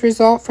fatalities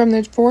result from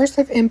the force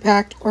of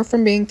impact or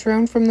from being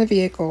thrown from the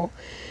vehicle.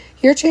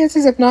 Your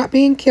chances of not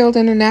being killed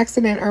in an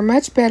accident are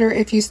much better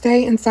if you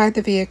stay inside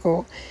the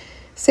vehicle.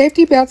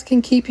 Safety belts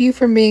can keep you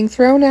from being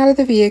thrown out of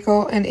the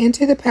vehicle and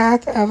into the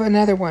path of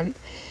another one.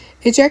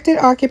 Ejected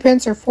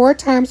occupants are 4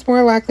 times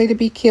more likely to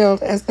be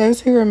killed as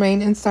those who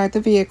remain inside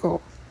the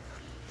vehicle.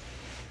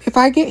 If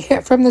I get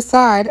hit from the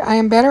side, I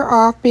am better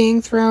off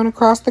being thrown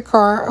across the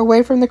car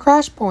away from the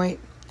crash point.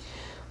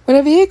 When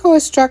a vehicle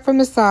is struck from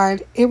the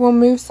side, it will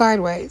move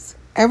sideways.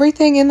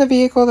 Everything in the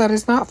vehicle that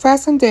is not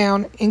fastened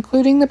down,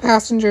 including the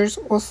passengers,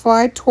 will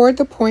slide toward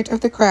the point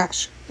of the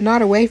crash,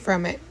 not away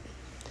from it.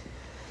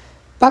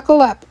 Buckle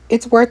up,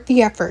 it's worth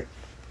the effort.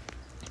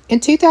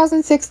 In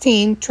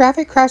 2016,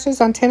 traffic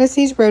crashes on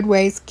Tennessee's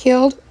roadways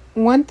killed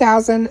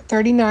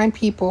 1,039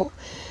 people.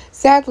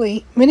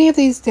 Sadly, many of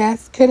these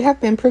deaths could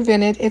have been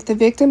prevented if the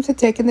victims had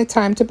taken the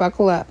time to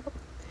buckle up.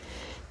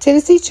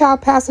 Tennessee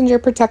Child Passenger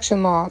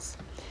Protection Laws.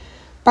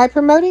 By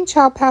promoting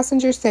child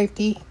passenger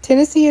safety,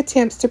 Tennessee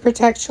attempts to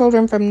protect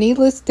children from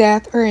needless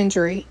death or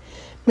injury.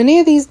 Many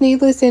of these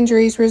needless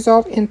injuries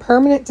result in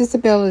permanent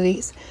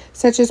disabilities,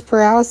 such as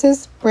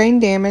paralysis, brain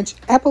damage,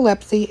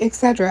 epilepsy,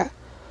 etc.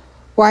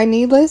 Why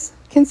needless?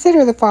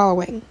 Consider the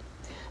following.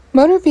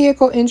 Motor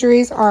vehicle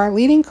injuries are a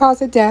leading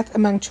cause of death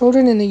among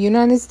children in the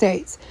United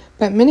States,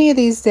 but many of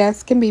these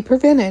deaths can be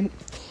prevented.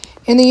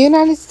 In the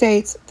United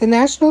States, the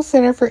National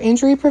Center for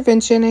Injury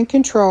Prevention and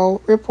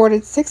Control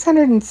reported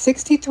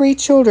 663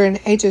 children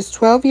ages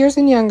 12 years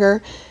and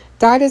younger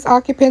died as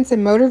occupants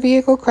in motor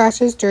vehicle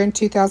crashes during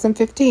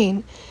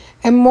 2015,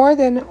 and more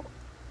than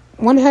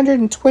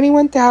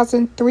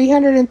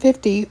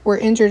 121,350 were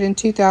injured in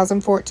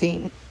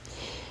 2014.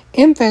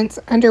 Infants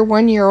under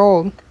 1 year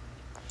old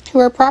who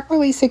are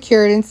properly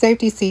secured in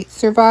safety seats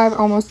survive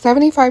almost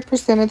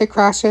 75% of the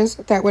crashes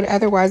that would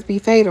otherwise be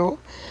fatal.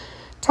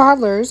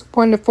 Toddlers,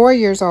 1 to 4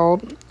 years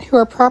old, who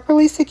are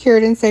properly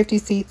secured in safety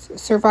seats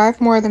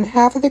survive more than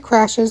half of the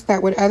crashes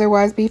that would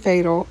otherwise be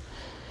fatal.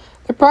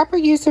 The proper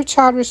use of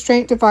child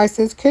restraint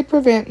devices could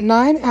prevent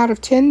 9 out of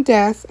 10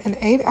 deaths and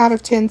 8 out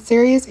of 10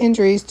 serious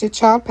injuries to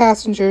child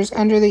passengers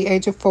under the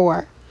age of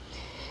 4.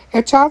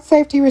 If child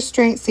safety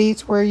restraint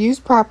seats were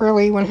used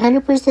properly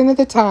 100% of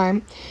the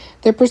time,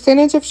 the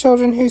percentage of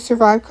children who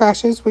survive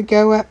crashes would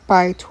go up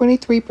by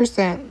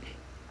 23%.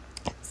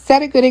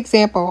 Set a good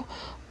example.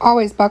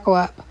 Always buckle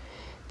up.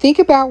 Think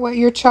about what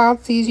your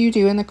child sees you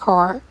do in the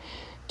car.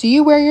 Do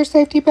you wear your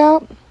safety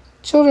belt?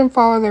 Children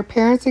follow their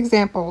parents'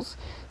 examples.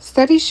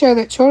 Studies show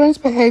that children's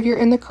behavior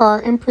in the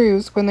car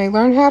improves when they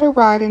learn how to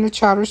ride in a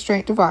child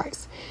restraint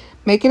device.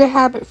 Make it a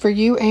habit for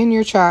you and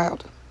your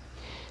child.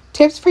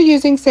 Tips for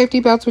using safety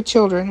belts with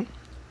children.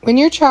 When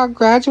your child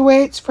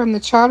graduates from the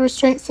child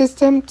restraint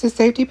system to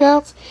safety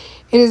belts,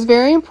 it is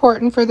very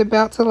important for the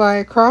belt to lie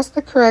across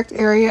the correct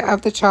area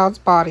of the child's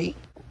body.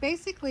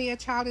 Basically, a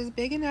child is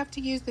big enough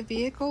to use the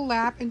vehicle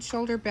lap and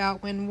shoulder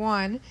belt when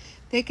 1,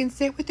 they can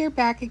sit with their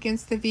back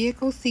against the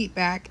vehicle seat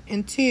back,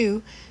 and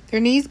 2,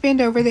 their knees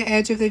bend over the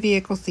edge of the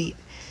vehicle seat.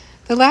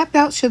 The lap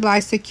belt should lie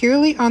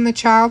securely on the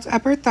child's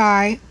upper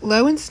thigh,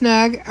 low and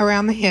snug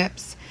around the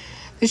hips.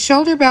 The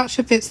shoulder belt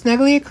should fit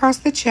snugly across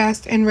the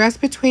chest and rest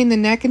between the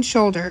neck and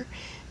shoulder.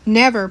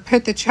 Never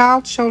put the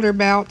child's shoulder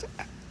belt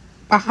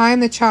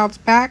behind the child's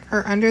back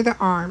or under the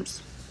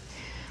arms.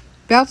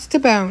 Belts to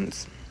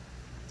bones.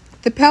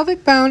 The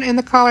pelvic bone and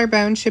the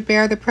collarbone should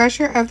bear the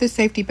pressure of the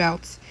safety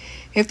belts.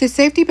 If the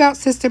safety belt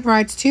system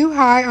rides too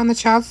high on the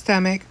child's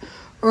stomach,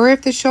 or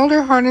if the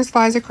shoulder harness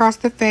lies across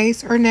the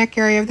face or neck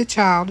area of the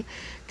child,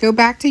 go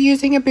back to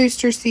using a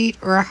booster seat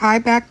or a high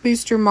back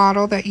booster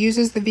model that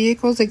uses the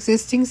vehicle's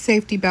existing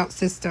safety belt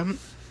system.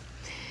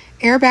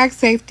 Airbag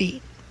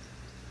safety.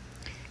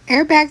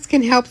 Airbags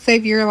can help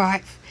save your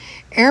life.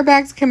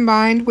 Airbags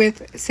combined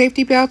with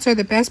safety belts are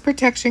the best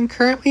protection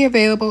currently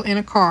available in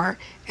a car,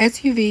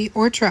 SUV,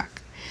 or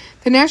truck.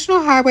 The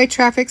National Highway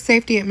Traffic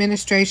Safety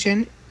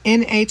Administration,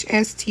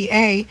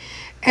 NHTSA,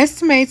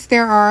 estimates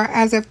there are,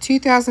 as of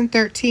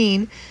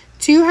 2013,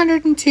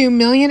 202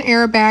 million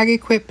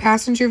airbag-equipped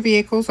passenger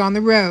vehicles on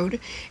the road,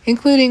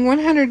 including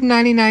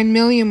 199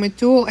 million with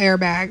dual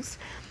airbags.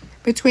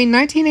 Between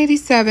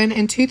 1987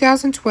 and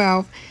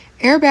 2012,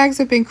 airbags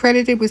have been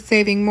credited with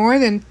saving more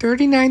than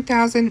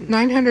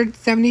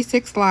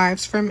 39,976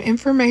 lives from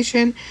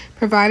information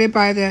provided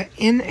by the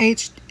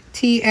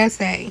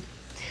NHTSA.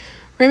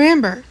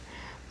 Remember,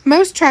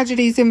 most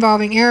tragedies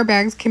involving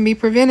airbags can be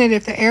prevented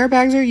if the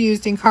airbags are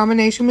used in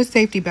combination with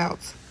safety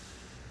belts.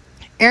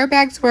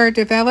 Airbags were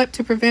developed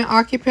to prevent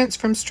occupants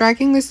from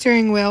striking the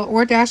steering wheel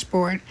or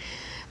dashboard.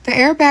 The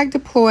airbag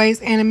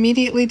deploys and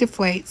immediately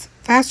deflates,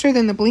 faster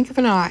than the blink of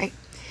an eye.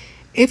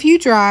 If you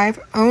drive,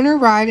 own, or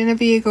ride in a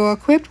vehicle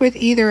equipped with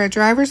either a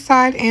driver's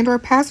side and or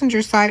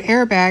passenger side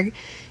airbag,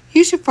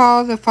 you should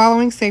follow the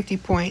following safety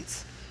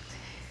points.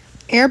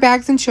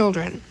 Airbags and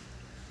children.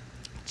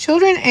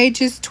 Children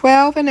ages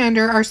 12 and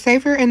under are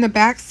safer in the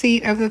back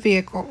seat of the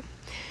vehicle.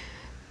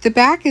 The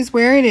back is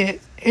where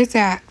it's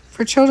at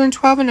for children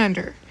 12 and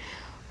under.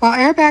 While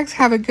airbags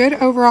have a good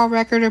overall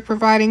record of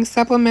providing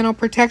supplemental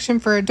protection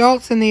for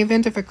adults in the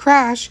event of a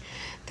crash,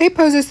 they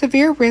pose a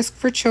severe risk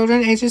for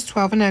children ages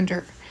 12 and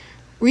under.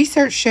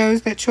 Research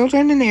shows that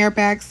children and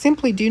airbags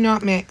simply do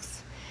not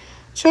mix.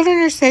 Children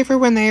are safer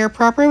when they are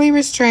properly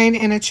restrained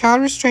in a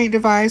child restraint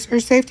device or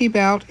safety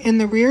belt in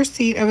the rear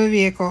seat of a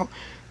vehicle,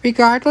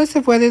 regardless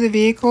of whether the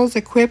vehicle is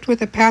equipped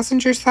with a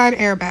passenger side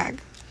airbag.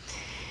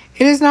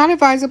 It is not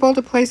advisable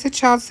to place a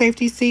child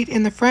safety seat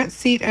in the front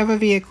seat of a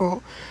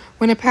vehicle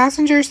when a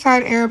passenger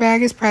side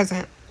airbag is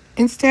present.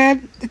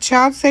 Instead, the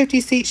child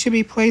safety seat should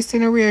be placed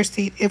in a rear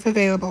seat if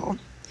available.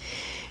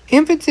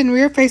 Infants in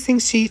rear-facing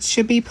seats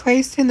should be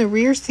placed in the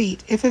rear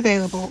seat, if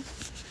available,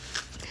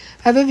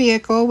 of a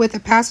vehicle with a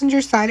passenger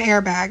side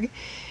airbag.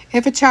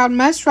 If a child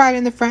must ride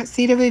in the front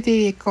seat of a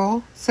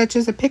vehicle, such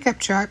as a pickup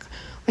truck,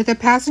 with a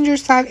passenger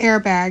side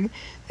airbag,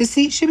 the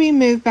seat should be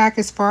moved back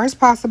as far as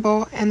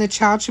possible and the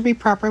child should be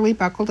properly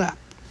buckled up.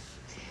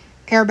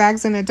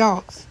 Airbags in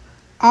adults.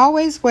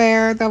 Always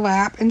wear the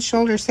lap and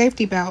shoulder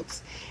safety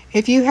belts.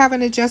 If you have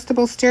an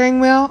adjustable steering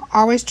wheel,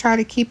 always try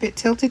to keep it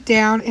tilted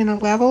down in a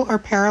level or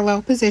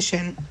parallel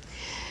position.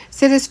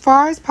 Sit as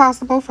far as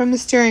possible from the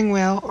steering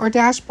wheel or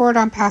dashboard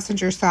on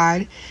passenger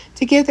side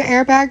to give the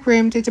airbag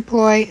room to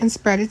deploy and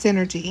spread its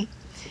energy.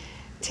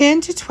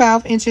 10 to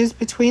 12 inches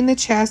between the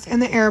chest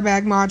and the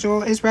airbag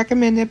module is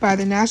recommended by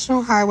the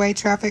National Highway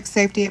Traffic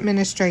Safety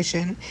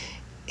Administration,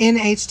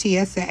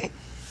 NHTSA.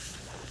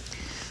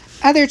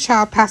 Other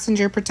child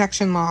passenger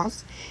protection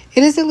laws.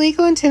 It is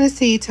illegal in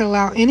Tennessee to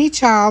allow any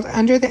child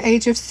under the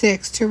age of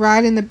 6 to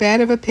ride in the bed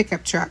of a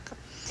pickup truck.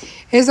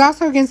 It is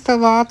also against the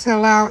law to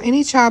allow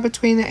any child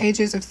between the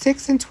ages of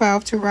 6 and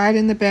 12 to ride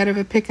in the bed of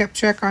a pickup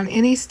truck on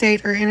any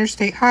state or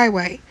interstate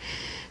highway.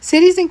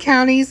 Cities and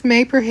counties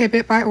may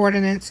prohibit by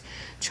ordinance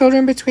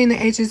children between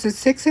the ages of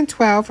 6 and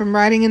 12 from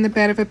riding in the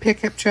bed of a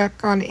pickup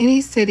truck on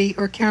any city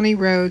or county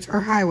roads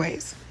or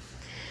highways.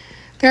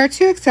 There are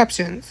two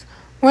exceptions.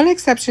 One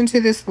exception to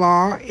this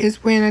law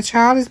is when a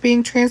child is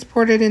being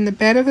transported in the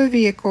bed of a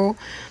vehicle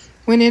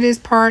when it is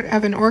part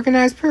of an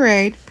organized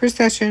parade,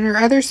 procession, or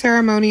other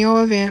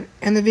ceremonial event,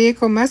 and the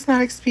vehicle must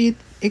not exceed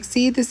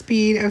the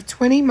speed of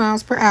 20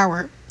 miles per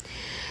hour.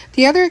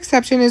 The other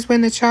exception is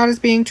when the child is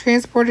being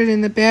transported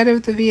in the bed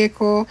of the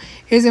vehicle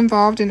is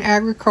involved in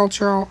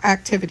agricultural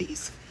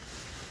activities.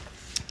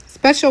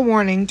 Special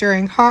warning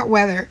during hot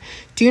weather: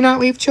 do not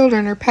leave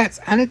children or pets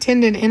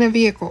unattended in a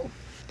vehicle.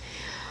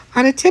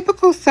 On a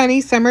typical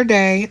sunny summer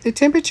day, the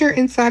temperature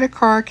inside a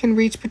car can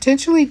reach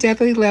potentially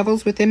deadly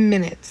levels within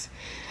minutes.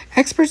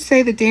 Experts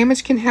say the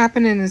damage can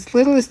happen in as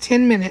little as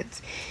 10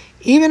 minutes.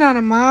 Even on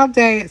a mild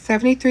day at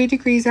 73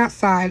 degrees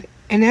outside,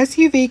 an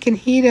SUV can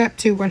heat up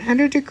to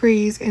 100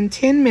 degrees in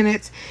 10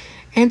 minutes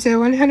and to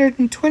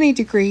 120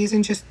 degrees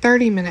in just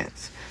 30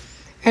 minutes.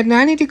 At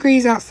 90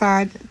 degrees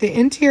outside, the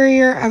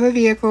interior of a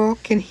vehicle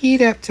can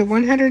heat up to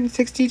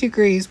 160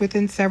 degrees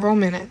within several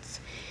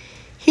minutes.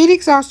 Heat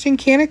exhaustion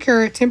can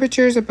occur at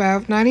temperatures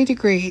above 90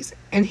 degrees,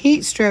 and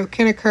heat stroke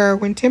can occur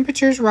when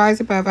temperatures rise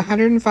above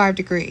 105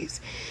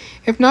 degrees.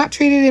 If not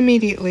treated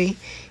immediately,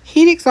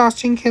 heat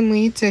exhaustion can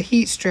lead to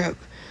heat stroke.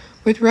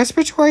 With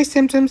respiratory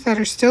symptoms that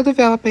are still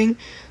developing,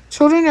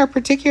 children are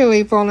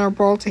particularly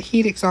vulnerable to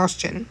heat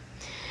exhaustion.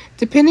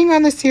 Depending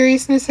on the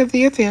seriousness of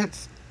the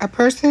offense, a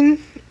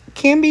person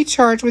can be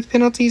charged with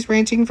penalties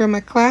ranging from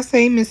a Class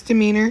A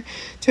misdemeanor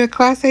to a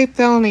Class A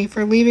felony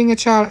for leaving a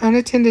child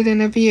unattended in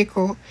a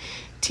vehicle.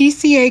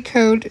 TCA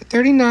Code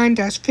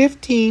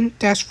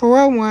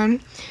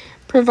 39-15-401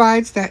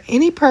 provides that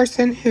any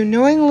person who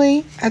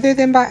knowingly, other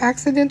than by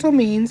accidental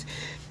means,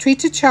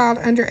 treats a child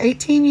under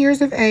 18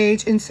 years of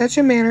age in such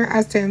a manner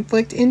as to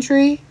inflict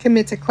injury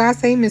commits a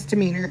Class A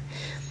misdemeanor.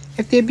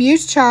 If the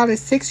abused child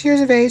is 6 years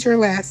of age or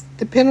less,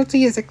 the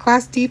penalty is a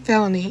Class D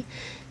felony.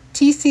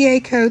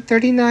 TCA Code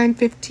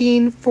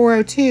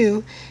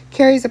 39-15-402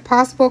 carries a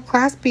possible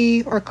Class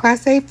B or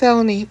Class A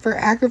felony for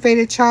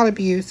aggravated child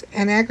abuse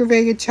and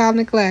aggravated child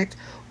neglect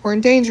or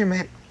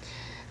endangerment.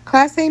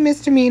 Class A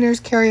misdemeanors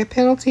carry a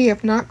penalty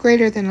of not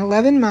greater than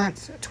 11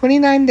 months,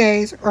 29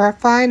 days, or a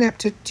fine up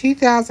to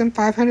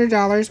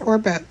 $2,500 or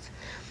both.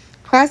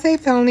 Class A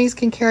felonies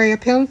can carry a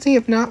penalty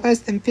of not less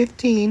than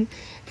 15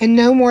 and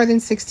no more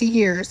than 60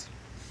 years.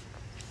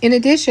 In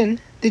addition,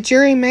 the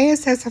jury may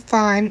assess a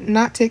fine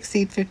not to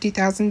exceed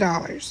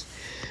 $50,000.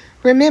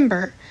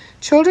 Remember,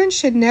 children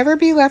should never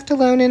be left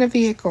alone in a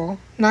vehicle,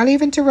 not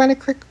even to run a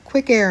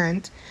quick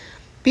errand.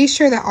 Be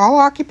sure that all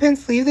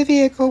occupants leave the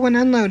vehicle when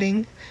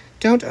unloading.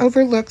 Don't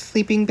overlook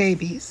sleeping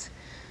babies.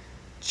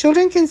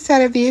 Children can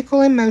set a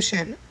vehicle in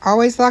motion.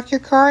 Always lock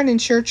your car and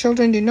ensure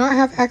children do not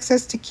have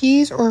access to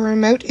keys or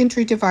remote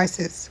entry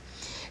devices.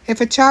 If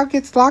a child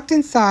gets locked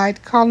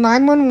inside, call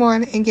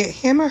 911 and get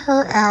him or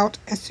her out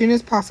as soon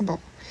as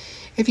possible.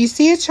 If you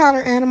see a child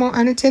or animal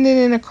unattended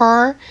in a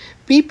car,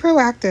 be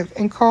proactive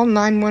and call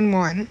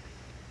 911.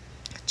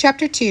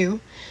 Chapter 2.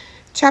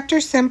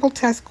 Chapter Simple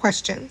Test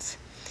Questions.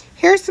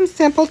 Here are some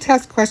simple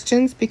test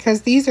questions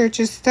because these are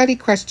just study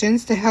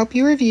questions to help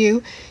you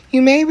review. You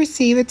may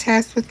receive a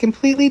test with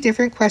completely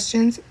different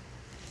questions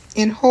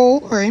in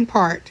whole or in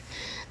part.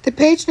 The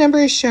page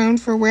number is shown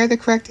for where the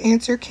correct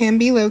answer can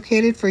be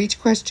located for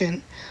each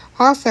question.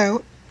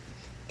 Also,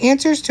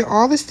 answers to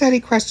all the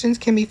study questions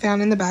can be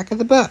found in the back of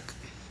the book.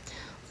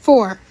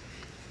 4.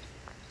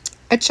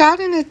 A child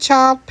in a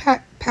child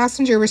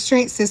passenger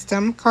restraint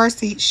system car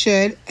seat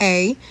should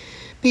A.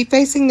 be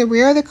facing the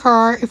rear of the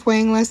car if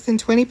weighing less than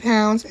 20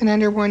 pounds and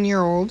under 1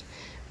 year old.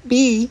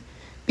 B.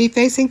 be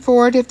facing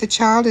forward if the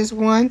child is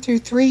 1 through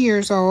 3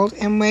 years old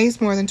and weighs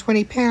more than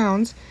 20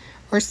 pounds.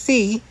 Or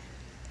C.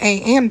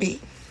 A and B.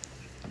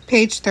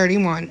 Page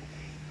 31.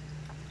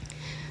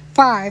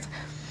 5.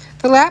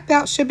 The lap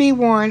belt should be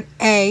worn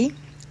A.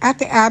 at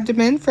the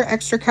abdomen for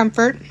extra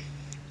comfort.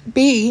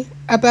 B.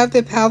 above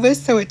the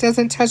pelvis so it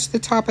doesn't touch the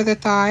top of the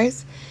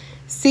thighs.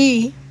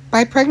 C.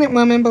 by pregnant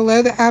women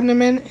below the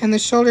abdomen and the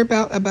shoulder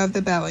belt above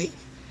the belly.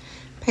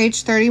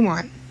 Page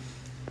 31.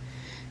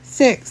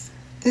 6.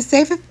 The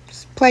safest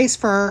place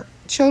for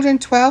children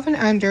 12 and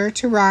under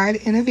to ride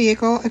in a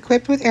vehicle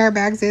equipped with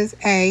airbags is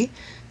A.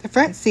 the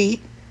front seat,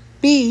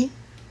 B.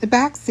 the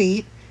back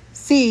seat,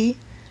 C.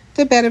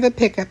 the bed of a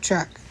pickup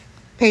truck.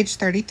 Page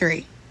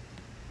 33.